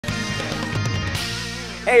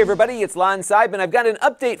Hey everybody, it's Lon.TV, and I've got an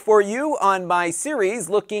update for you on my series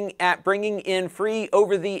looking at bringing in free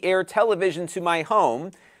over-the-air television to my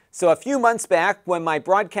home. So a few months back, when my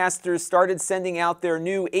broadcasters started sending out their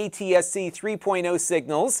new ATSC 3.0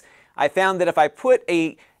 signals, I found that if I put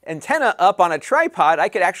an antenna up on a tripod, I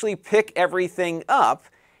could actually pick everything up.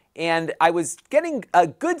 And I was getting a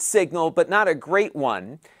good signal, but not a great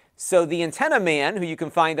one. So the antenna man, who you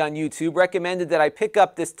can find on YouTube, recommended that I pick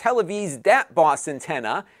up this Televise Dat Boss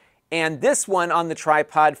antenna, and this one on the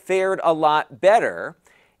tripod fared a lot better.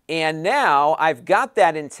 And now I've got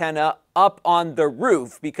that antenna up on the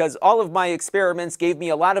roof because all of my experiments gave me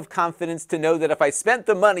a lot of confidence to know that if I spent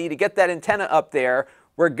the money to get that antenna up there,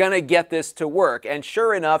 we're gonna get this to work. And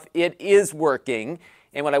sure enough, it is working.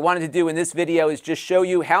 And what I wanted to do in this video is just show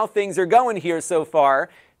you how things are going here so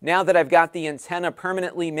far, now that I've got the antenna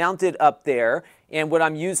permanently mounted up there, and what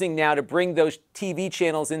I'm using now to bring those TV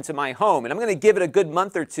channels into my home. And I'm going to give it a good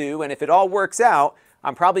month or two, and if it all works out,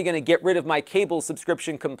 I'm probably going to get rid of my cable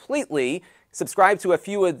subscription completely, subscribe to a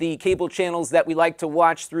few of the cable channels that we like to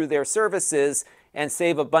watch through their services, and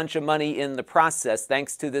save a bunch of money in the process,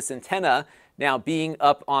 thanks to this antenna now being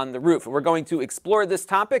up on the roof. And we're going to explore this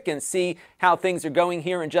topic and see how things are going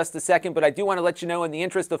here in just a second, but I do want to let you know, in the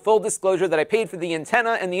interest of full disclosure, that I paid for the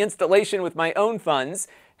antenna and the installation with my own funds.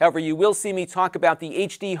 However, you will see me talk about the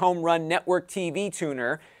HDHomerun network TV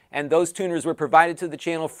tuner, and those tuners were provided to the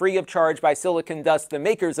channel free of charge by Silicon Dust, the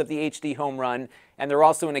makers of the HDHomerun, and they're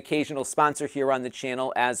also an occasional sponsor here on the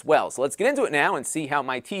channel as well. So let's get into it now and see how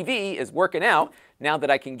my TV is working out now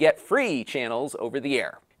that I can get free channels over the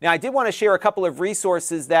air. Now, I did want to share a couple of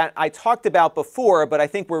resources that I talked about before, but I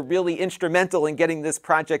think were really instrumental in getting this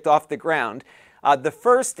project off the ground. The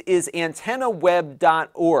first is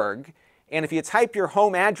antennaweb.org, and if you type your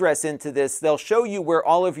home address into this, they'll show you where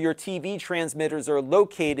all of your TV transmitters are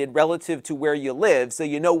located relative to where you live, so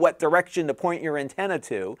you know what direction to point your antenna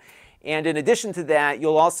to. And in addition to that,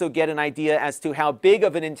 you'll also get an idea as to how big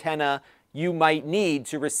of an antenna you might need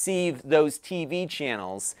to receive those TV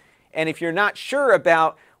channels. And if you're not sure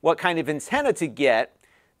about what kind of antenna to get,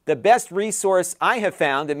 the best resource I have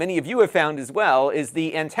found, and many of you have found as well, is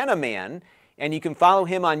the Antenna Man. And you can follow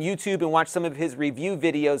him on YouTube and watch some of his review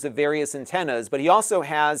videos of various antennas. But he also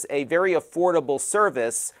has a very affordable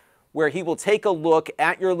service where he will take a look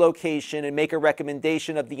at your location and make a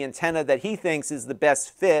recommendation of the antenna that he thinks is the best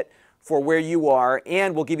fit for where you are,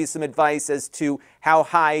 and will give you some advice as to how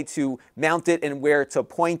high to mount it and where to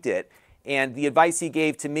point it. And the advice he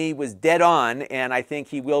gave to me was dead on, and I think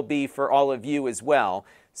he will be for all of you as well.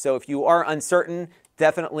 So if you are uncertain,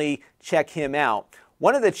 definitely check him out.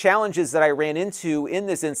 One of the challenges that I ran into in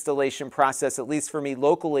this installation process, at least for me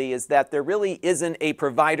locally, is that there really isn't a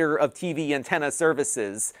provider of TV antenna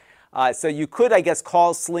services. So you could, I guess,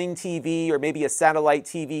 call Sling TV or maybe a satellite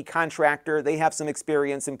TV contractor. They have some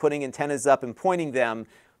experience in putting antennas up and pointing them.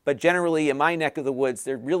 But generally, in my neck of the woods,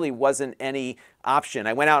 there really wasn't any option.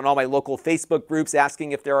 I went out in all my local Facebook groups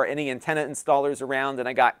asking if there are any antenna installers around, and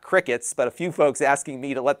I got crickets, but a few folks asking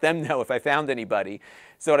me to let them know if I found anybody.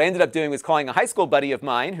 So what I ended up doing was calling a high school buddy of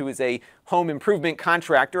mine who is a home improvement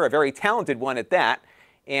contractor, a very talented one at that,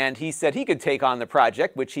 and he said he could take on the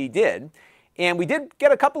project, which he did. And we did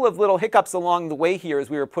get a couple of little hiccups along the way here as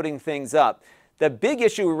we were putting things up. The big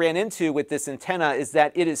issue we ran into with this antenna is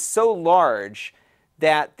that it is so large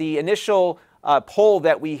that the initial pole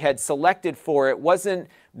that we had selected for it wasn't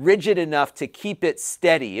rigid enough to keep it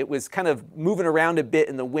steady. It was kind of moving around a bit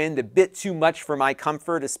in the wind, a bit too much for my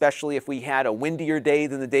comfort, especially if we had a windier day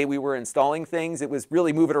than the day we were installing things. It was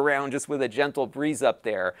really moving around just with a gentle breeze up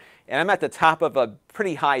there. And I'm at the top of a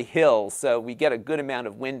pretty high hill, so we get a good amount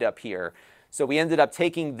of wind up here. So we ended up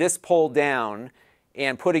taking this pole down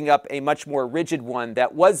and putting up a much more rigid one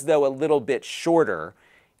that was, though, a little bit shorter.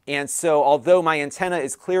 And so although my antenna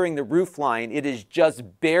is clearing the roof line, it is just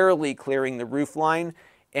barely clearing the roof line.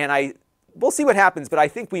 And we'll see what happens, but I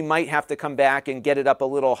think we might have to come back and get it up a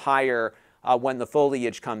little higher when the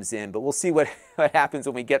foliage comes in. But we'll see what happens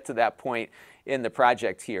when we get to that point in the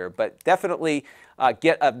project here. But definitely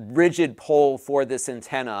get a rigid pole for this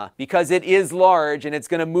antenna because it is large and it's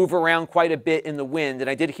going to move around quite a bit in the wind. And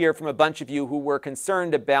I did hear from a bunch of you who were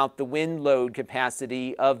concerned about the wind load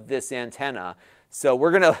capacity of this antenna. So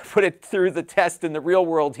we're going to put it through the test in the real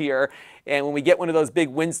world here, and when we get one of those big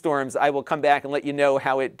windstorms, I will come back and let you know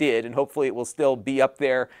how it did, and hopefully it will still be up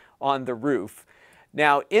there on the roof.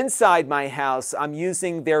 Now, inside my house, I'm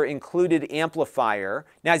using their included amplifier.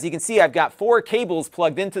 Now, as you can see, I've got 4 cables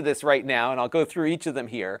plugged into this right now, and I'll go through each of them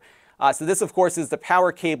here. So this, of course, is the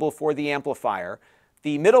power cable for the amplifier.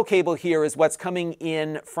 The middle cable here is what's coming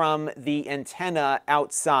in from the antenna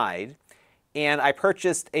outside. and I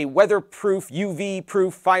purchased a weatherproof,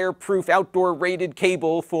 UV-proof, fireproof, outdoor-rated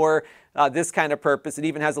cable for this kind of purpose. It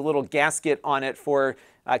even has a little gasket on it for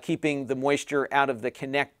keeping the moisture out of the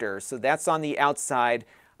connector. So that's on the outside.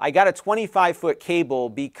 I got a 25-foot cable.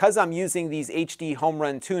 Because I'm using these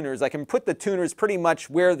HDHomerun tuners, I can put the tuners pretty much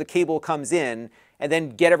where the cable comes in and then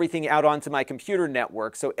get everything out onto my computer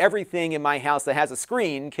network. So everything in my house that has a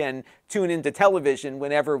screen can tune into television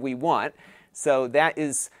whenever we want. So that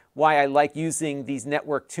is why I like using these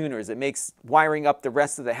network tuners. It makes wiring up the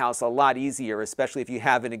rest of the house a lot easier, especially if you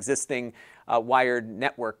have an existing wired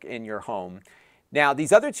network in your home. Now,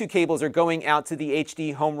 these other two cables are going out to the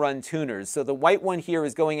HDHomerun tuners. So the white one here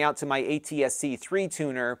is going out to my ATSC 3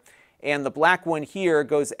 tuner, and the black one here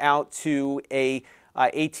goes out to a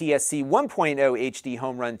ATSC 1.0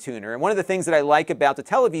 HDHomerun tuner. And one of the things that I like about the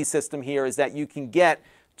TeleV system here is that you can get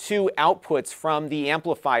two outputs from the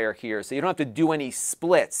amplifier here. So you don't have to do any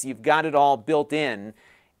splits. You've got it all built in,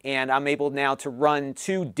 and I'm able now to run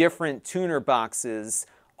two different tuner boxes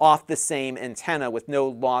off the same antenna with no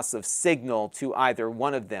loss of signal to either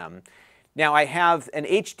one of them. Now I have an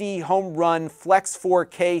HDHomerun Flex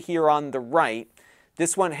 4K here on the right.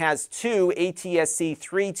 This one has two ATSC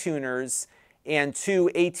 3 tuners and two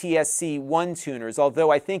ATSC 1 tuners, although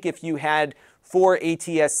I think if you had 4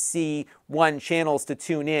 ATSC 1 channels to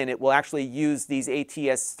tune in, it will actually use these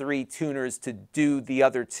ATSC 3 tuners to do the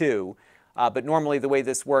other two. But normally the way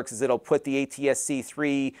this works is it'll put the ATSC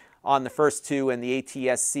 3 on the first two and the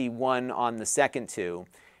ATSC 1 on the second two.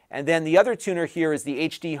 And then the other tuner here is the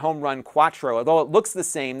HDHomerun Quattro. Although it looks the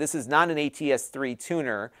same, this is not an ATS3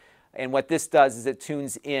 tuner. And what this does is it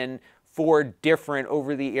tunes in 4 different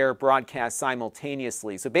over-the-air broadcasts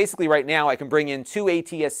simultaneously. So basically right now I can bring in 2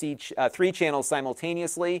 ATSC 3 channels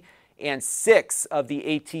simultaneously and 6 of the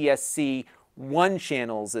ATSC 1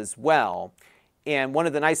 channels as well. And one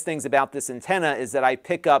of the nice things about this antenna is that I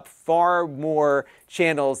pick up far more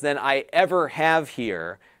channels than I ever have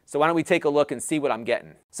here. So why don't we take a look and see what I'm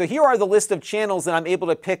getting. So here are the list of channels that I'm able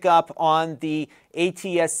to pick up on the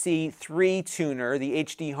ATSC 3 tuner, the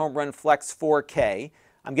HDHomerun Flex 4K.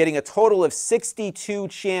 I'm getting a total of 62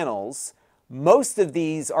 channels. Most of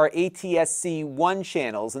these are ATSC 1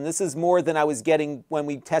 channels, and this is more than I was getting when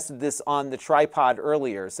we tested this on the tripod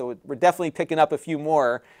earlier. So we're definitely picking up a few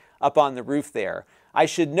more up on the roof there. I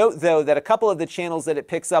should note, though, that a couple of the channels that it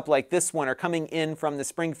picks up, like this one, are coming in from the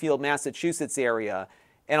Springfield, Massachusetts area.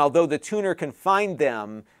 And although the tuner can find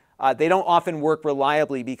them, they don't often work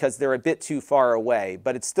reliably because they're a bit too far away.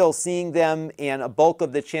 But it's still seeing them, and a bulk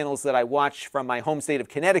of the channels that I watch from my home state of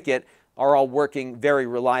Connecticut are all working very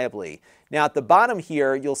reliably. Now, at the bottom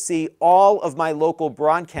here, you'll see all of my local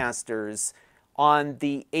broadcasters on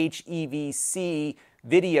the HEVC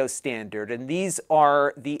video standard, and these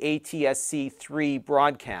are the ATSC 3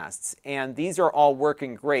 broadcasts, and these are all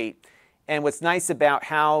working great. And what's nice about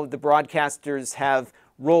how the broadcasters have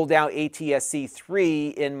rolled out ATSC 3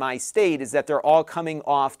 in my state is that they're all coming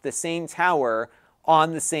off the same tower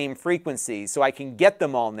on the same frequency, so I can get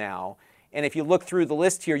them all now. And if you look through the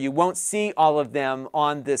list here, you won't see all of them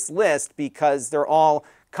on this list because they're all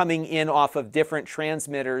coming in off of different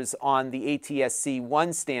transmitters on the ATSC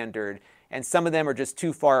 1 standard. And some of them are just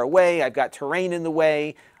too far away. I've got terrain in the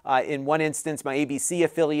way. In one instance, my ABC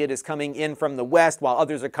affiliate is coming in from the west while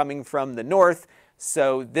others are coming from the north.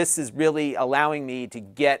 So this is really allowing me to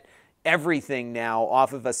get everything now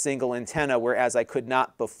off of a single antenna, whereas I could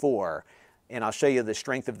not before. And I'll show you the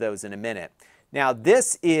strength of those in a minute. Now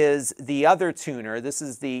this is the other tuner. This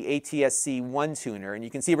is the ATSC 1 tuner. And you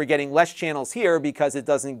can see we're getting less channels here because it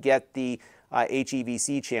doesn't get the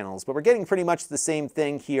HEVC channels. But we're getting pretty much the same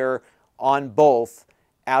thing here on both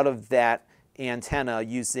out of that antenna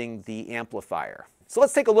using the amplifier. So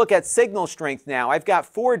let's take a look at signal strength now. I've got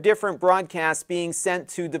 4 different broadcasts being sent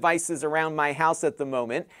to devices around my house at the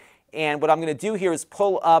moment. And what I'm going to do here is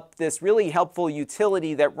pull up this really helpful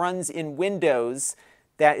utility that runs in Windows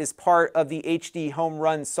that is part of the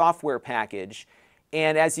HDHomerun software package.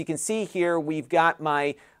 And as you can see here, we've got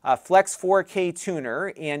my Flex 4K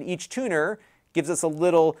tuner, and each tuner gives us a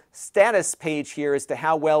little status page here as to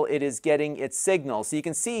how well it is getting its signal. So you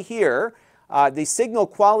can see here, the signal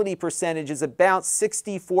quality percentage is about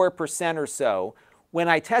 64% or so. When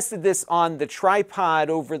I tested this on the tripod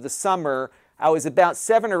over the summer, I was about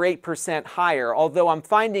 7 or 8% higher, although I'm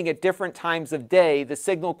finding at different times of day the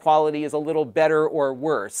signal quality is a little better or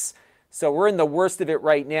worse. So we're in the worst of it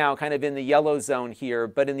right now, kind of in the yellow zone here,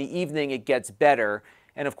 but in the evening it gets better.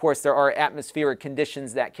 And of course there are atmospheric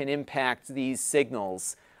conditions that can impact these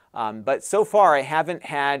signals. But so far I haven't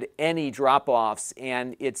had any drop-offs,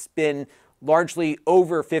 and it's been largely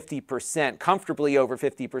over 50%, comfortably over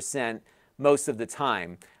 50% most of the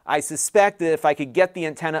time. I suspect that if I could get the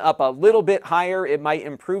antenna up a little bit higher, it might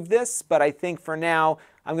improve this, but I think for now,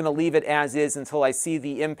 I'm going to leave it as is until I see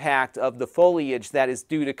the impact of the foliage that is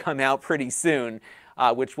due to come out pretty soon,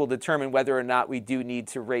 which will determine whether or not we do need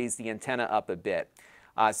to raise the antenna up a bit.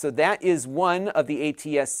 So that is one of the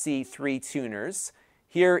ATSC 3 tuners.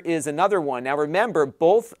 Here is another one. Now remember,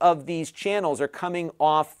 both of these channels are coming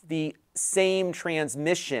off the same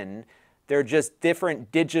transmission. They're just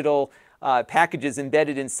different digital packages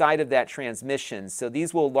embedded inside of that transmission. So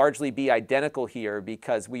these will largely be identical here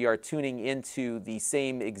because we are tuning into the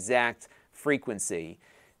same exact frequency.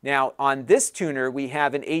 Now on this tuner, we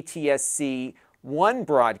have an ATSC 1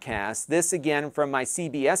 broadcast. This again from my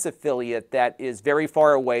CBS affiliate that is very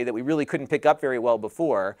far away that we really couldn't pick up very well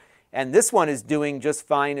before. And this one is doing just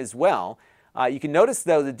fine as well. You can notice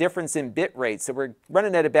though the difference in bit rate. So we're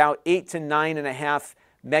running at about 8 to 9.5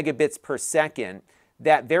 megabits per second.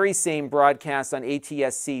 That very same broadcast on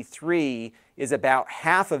ATSC 3 is about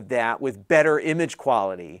half of that with better image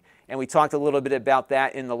quality. And we talked a little bit about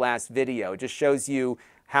that in the last video. It just shows you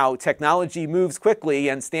how technology moves quickly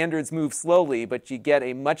and standards move slowly, but you get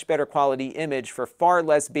a much better quality image for far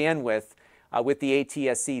less bandwidth with the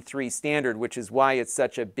ATSC 3 standard, which is why it's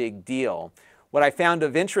such a big deal. What I found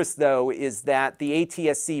of interest, though, is that the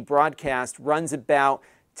ATSC broadcast runs about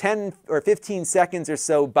 10 or 15 seconds or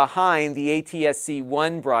so behind the ATSC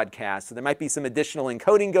 1 broadcast. So there might be some additional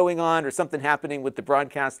encoding going on or something happening with the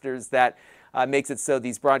broadcasters that makes it so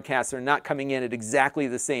these broadcasts are not coming in at exactly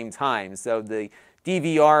the same time. So the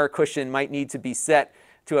DVR cushion might need to be set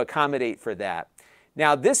to accommodate for that.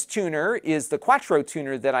 Now this tuner is the Quattro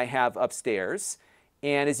tuner that I have upstairs.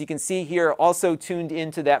 And as you can see here, also tuned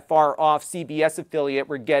into that far off CBS affiliate,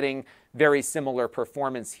 we're getting very similar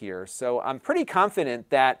performance here. So I'm pretty confident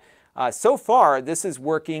that so far this is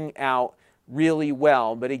working out really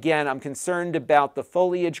well. But again, I'm concerned about the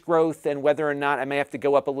foliage growth and whether or not I may have to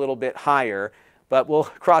go up a little bit higher. But we'll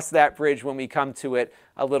cross that bridge when we come to it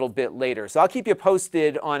a little bit later. So I'll keep you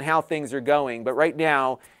posted on how things are going. But right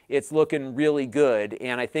now, it's looking really good.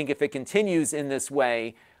 And I think if it continues in this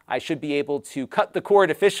way, I should be able to cut the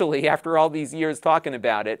cord officially after all these years talking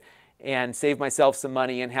about it and save myself some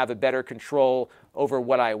money and have a better control over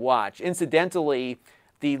what I watch. Incidentally,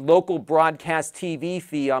 the local broadcast TV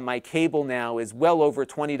fee on my cable now is well over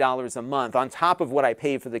 $20 a month on top of what I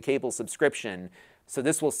pay for the cable subscription. So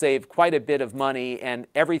this will save quite a bit of money, and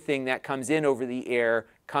everything that comes in over the air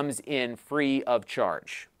comes in free of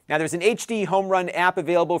charge. Now there's an HDHomerun app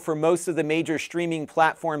available for most of the major streaming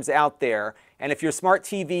platforms out there. And if your smart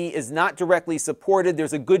TV is not directly supported,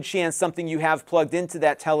 there's a good chance something you have plugged into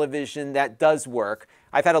that television that does work.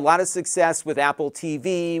 I've had a lot of success with Apple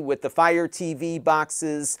TV, with the Fire TV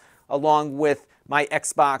boxes, along with my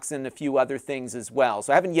Xbox and a few other things as well.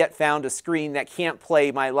 So I haven't yet found a screen that can't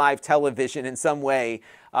play my live television in some way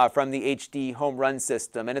from the HDHomerun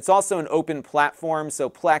system. And it's also an open platform, so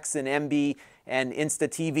Plex and MB and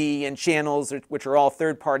InstaTV and channels, which are all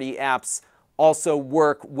third-party apps, also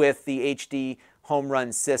work with the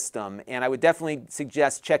HDHomerun system. And I would definitely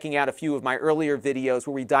suggest checking out a few of my earlier videos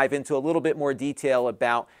where we dive into a little bit more detail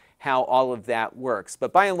about how all of that works.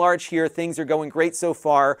 But by and large here, things are going great so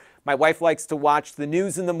far. My wife likes to watch the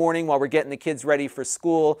news in the morning while we're getting the kids ready for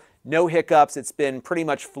school. No hiccups. It's been pretty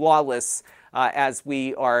much flawless as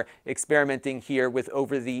we are experimenting here with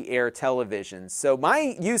over-the-air television. So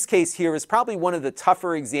my use case here is probably one of the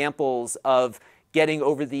tougher examples of getting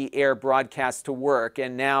over-the-air broadcast to work,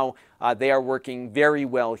 and now they are working very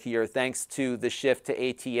well here thanks to the shift to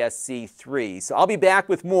ATSC 3. So I'll be back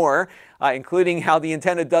with more, including how the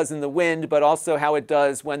antenna does in the wind, but also how it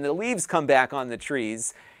does when the leaves come back on the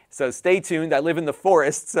trees. So stay tuned. I live in the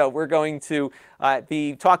forest, so we're going to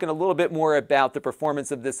be talking a little bit more about the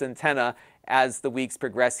performance of this antenna as the weeks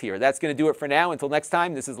progress here. That's going to do it for now. Until next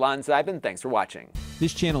time, this is Lon.TV. Thanks for watching.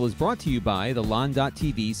 This channel is brought to you by the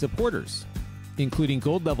Lon.TV supporters, including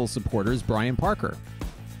gold level supporters Brian Parker,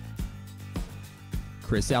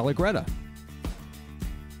 Chris Allegretta,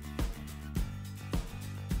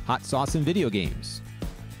 Hot Sauce and Video Games,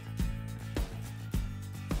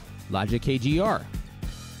 Logic KGR,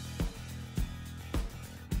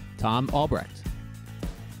 Tom Albrecht,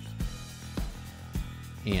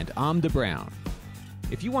 and Amda Brown.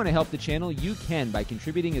 If you want to help the channel, you can by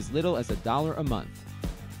contributing as little as $1 a month.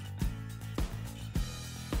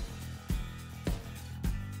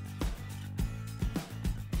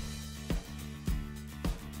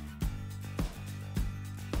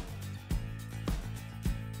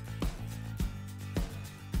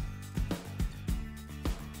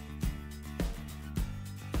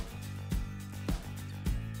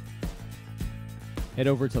 Head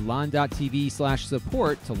over to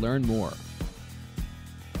Lon.TV/support to learn more.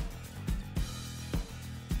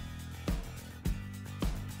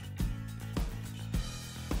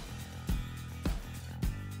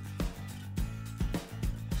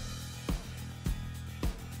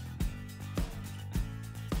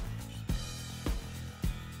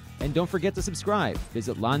 And don't forget to subscribe.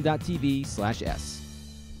 Visit Lon.TV/s.